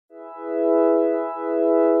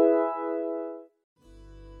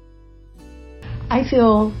I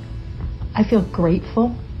feel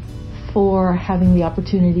grateful for having the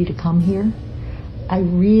opportunity to come here. I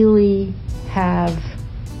really have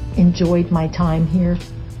enjoyed my time here.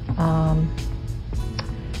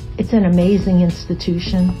 It's an amazing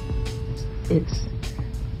institution. It's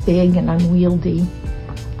big and unwieldy,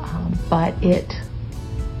 but it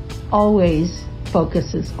always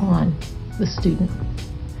focuses on the student.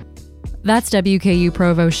 That's WKU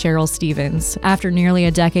Provost Cheryl Stevens. After nearly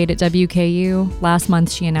a decade at WKU, last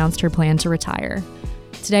month she announced her plan to retire.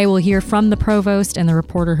 Today we'll hear from the provost and the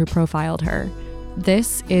reporter who profiled her.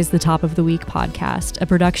 This is the Top of the Week podcast, a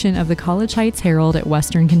production of the College Heights Herald at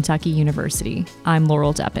Western Kentucky University. I'm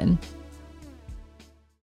Laurel Deppin.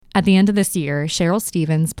 At the end of this year, Cheryl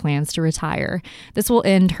Stevens plans to retire. This will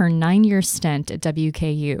end her 9-year stint at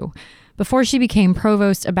WKU. Before she became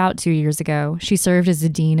provost about 2 years ago, she served as the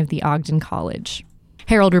dean of the Ogden College.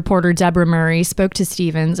 Herald reporter Deborah Murray spoke to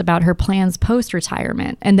Stevens about her plans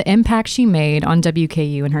post-retirement and the impact she made on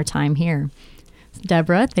WKU in her time here.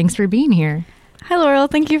 Deborah, thanks for being here. Hi, Laurel.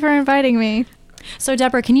 Thank you for inviting me. So,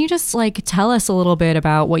 Deborah, can you just tell us a little bit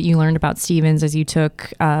about what you learned about Stevens as you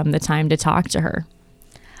took the time to talk to her?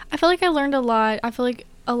 I feel like I learned a lot. I feel like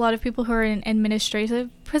a lot of people who are in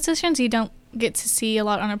administrative positions, you don't get to see a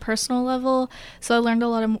lot on a personal level. So I learned a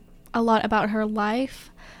lot about her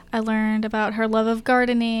life. I learned about her love of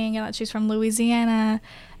gardening and that she's from Louisiana.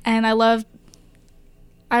 And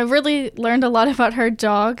I really learned a lot about her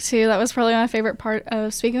dog, too. That was probably my favorite part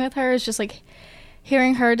of speaking with her, is just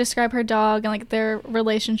hearing her describe her dog and their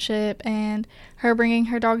relationship, and her bringing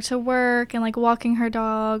her dog to work and walking her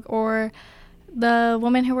dog. Or the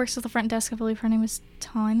woman who works at the front desk, I believe her name is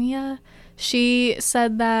Tanya, she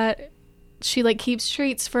said that she keeps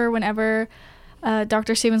treats for whenever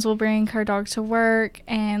Dr. Stevens will bring her dog to work,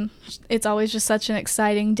 and it's always just such an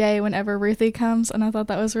exciting day whenever Ruthie comes, and I thought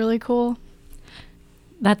that was really cool.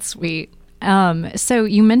 That's sweet. So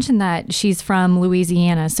you mentioned that she's from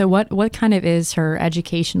Louisiana. So what kind of is her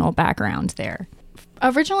educational background there?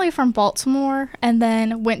 Originally from Baltimore, and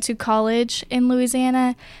then went to college in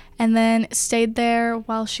Louisiana, and then stayed there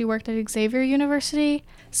while she worked at Xavier University.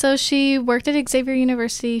 So she worked at Xavier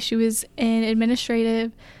University. She was in an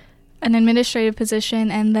administrative position,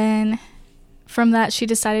 and then from that she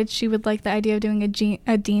decided she would like the idea of doing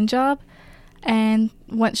a dean job. And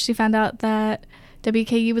once she found out that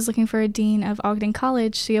WKU was looking for a dean of Ogden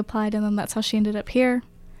College, she applied, and then that's how she ended up here.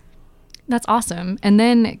 That's awesome. And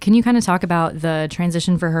then can you kind of talk about the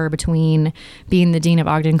transition for her between being the dean of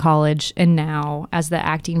Ogden College and now as the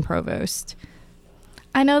acting provost?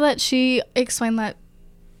 I know that she explained that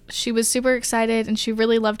she was super excited and she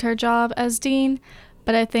really loved her job as dean,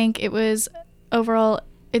 but I think it was overall,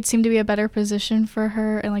 it seemed to be a better position for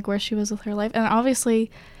her and where she was with her life. And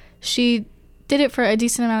obviously she did it for a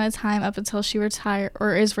decent amount of time up until she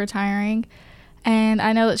is retiring. And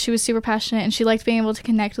I know that she was super passionate and she liked being able to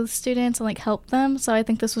connect with students and help them. So I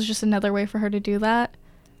think this was just another way for her to do that.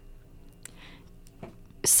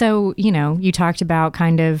 So, you talked about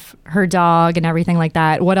kind of her dog and everything like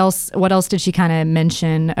that. What else did she kind of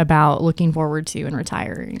mention about looking forward to in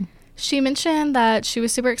retiring? She mentioned that she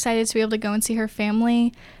was super excited to be able to go and see her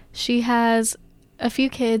family. She has a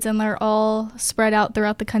few kids and they're all spread out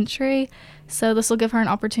throughout the country. So this will give her an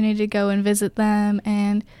opportunity to go and visit them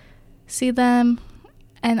and see them.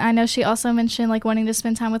 And I know she also mentioned wanting to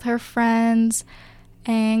spend time with her friends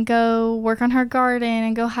and go work on her garden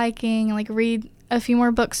and go hiking and read a few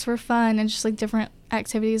more books for fun and just different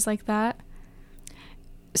activities like that.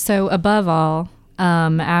 So above all,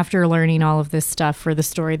 after learning all of this stuff for the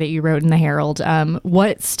story that you wrote in the Herald,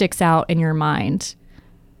 what sticks out in your mind?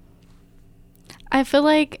 I feel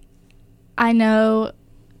like I know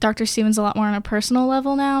Dr. Stevens a lot more on a personal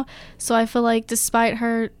level now. So I feel like despite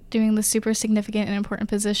her doing the super significant and important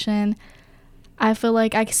position, I feel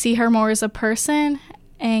like I see her more as a person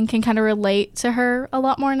and can kind of relate to her a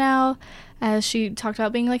lot more now, as she talked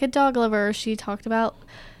about being a dog lover. She talked about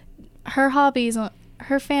her hobbies,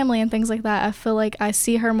 her family, and things like that. I feel like I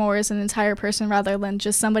see her more as an entire person rather than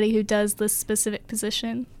just somebody who does this specific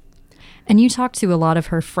position. And you talked to a lot of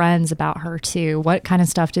her friends about her too. What kind of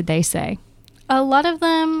stuff did they say? A lot of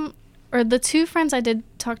them, or the two friends I did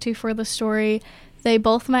talk to for the story, they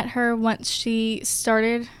both met her once she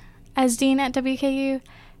started as dean at WKU,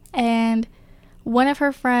 and one of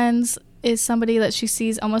her friends is somebody that she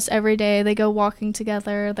sees almost every day. They go walking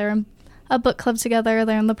together, they're in a book club together,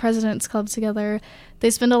 they're in the President's Club together, they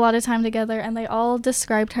spend a lot of time together, and they all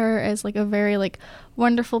described her as a very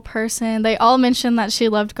wonderful person. They all mentioned that she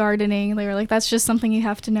loved gardening. They were that's just something you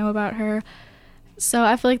have to know about her. So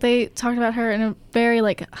I feel like they talked about her in a very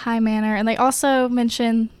high manner, and they also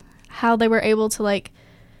mentioned how they were able to like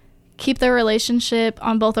keep their relationship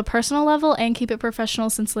on both a personal level and keep it professional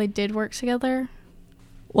since they did work together.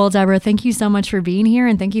 Well, Deborah, thank you so much for being here,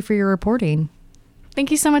 and thank you for your reporting.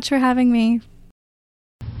 Thank you so much for having me.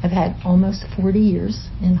 I've had almost 40 years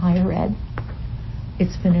in higher ed.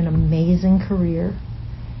 It's been an amazing career.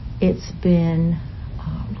 It's been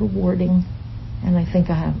rewarding, and I think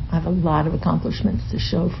I have a lot of accomplishments to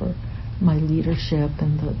show for my leadership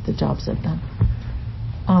and the jobs I've done.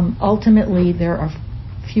 Ultimately, there are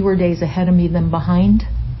fewer days ahead of me than behind,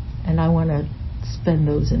 and I want to spend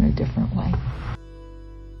those in a different way.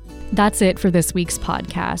 That's it for this week's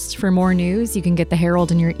podcast. For more news, you can get the Herald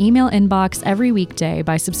in your email inbox every weekday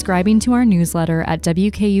by subscribing to our newsletter at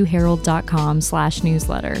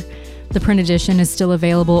wkuherald.com/newsletter. The print edition is still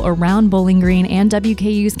available around Bowling Green and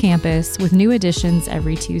WKU's campus, with new editions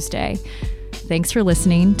every Tuesday. Thanks for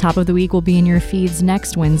listening. Top of the Week will be in your feeds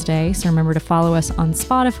next Wednesday, so remember to follow us on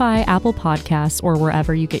Spotify, Apple Podcasts, or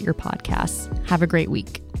wherever you get your podcasts. Have a great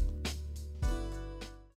week.